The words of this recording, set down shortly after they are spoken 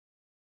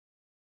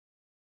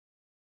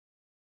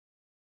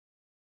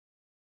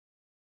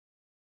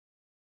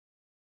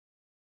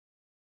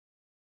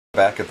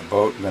back at the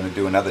boat. We're going to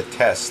do another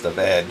test of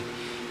Ed.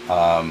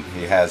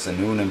 He has a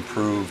new and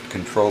improved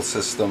control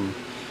system,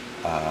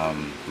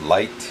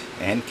 light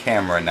and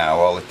camera now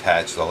all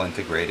attached, all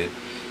integrated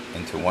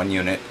into one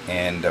unit,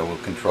 and we'll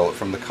control it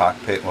from the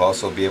cockpit. We'll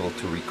also be able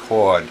to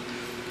record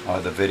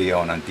the video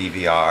on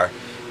DVR.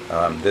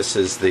 This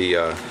is the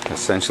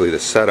essentially the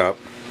setup,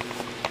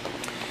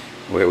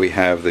 where we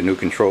have the new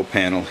control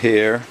panel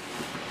here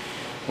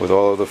with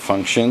all of the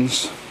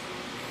functions,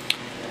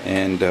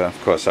 and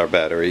of course our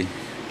battery,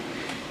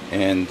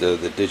 and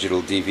the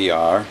digital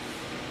DVR.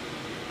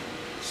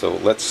 So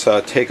let's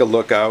take a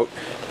look out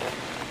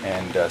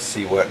and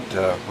see what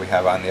we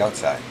have on the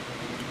outside.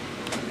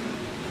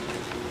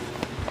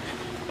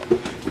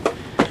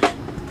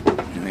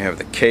 And we have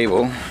the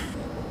cable.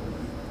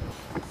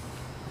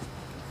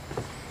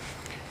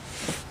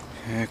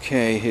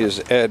 Okay,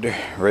 here's Ed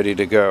ready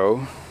to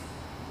go.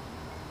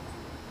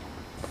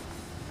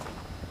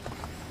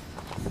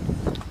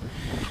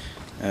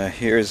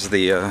 Here's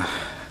the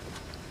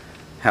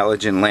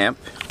halogen lamp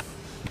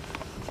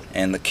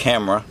and the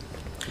camera.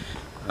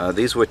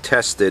 These were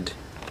tested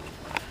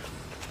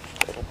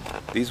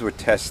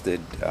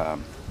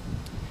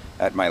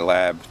at my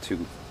lab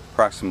to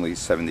approximately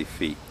 70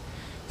 feet.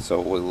 So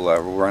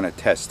we'll run a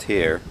test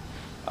here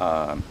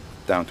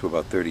down to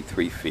about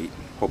 33 feet.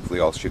 Hopefully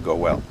all should go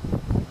well.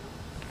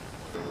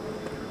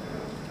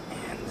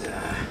 And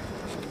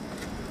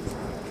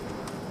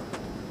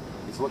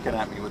he's looking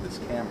at me with his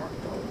camera.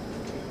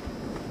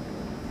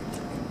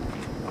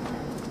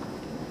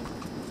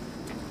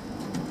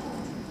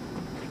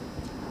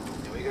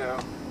 Here we go.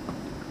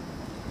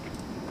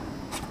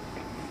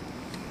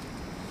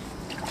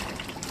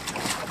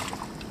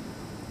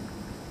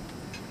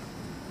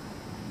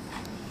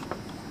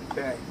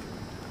 Okay,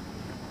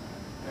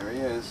 there he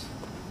is.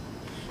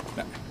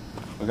 Now,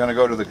 we're going to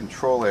go to the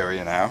control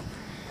area now.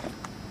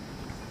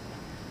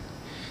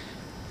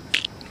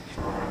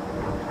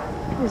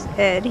 There's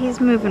Ed. He's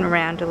moving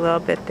around a little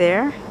bit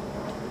there.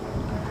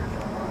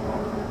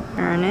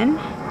 Earnin. I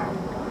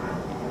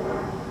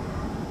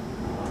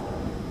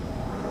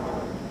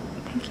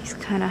think he's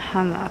kind of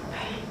hung up.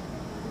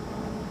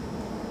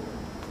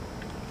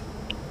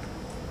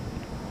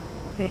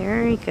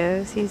 There he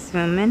goes. He's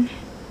zooming.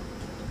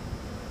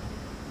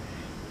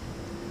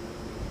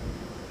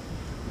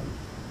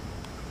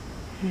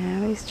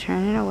 Now he's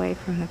turning away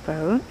from the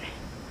boat.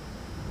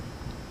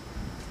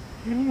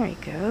 There he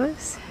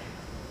goes.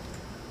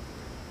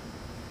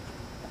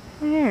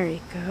 There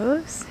he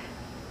goes.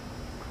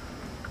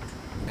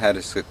 Had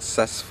a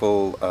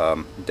successful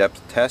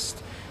depth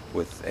test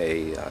with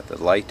the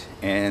light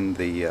and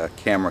the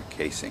camera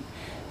casing.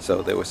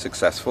 So they were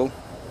successful.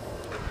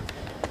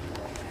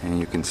 And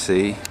you can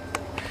see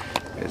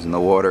there's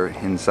no water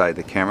inside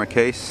the camera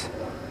case,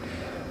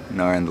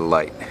 nor in the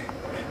light.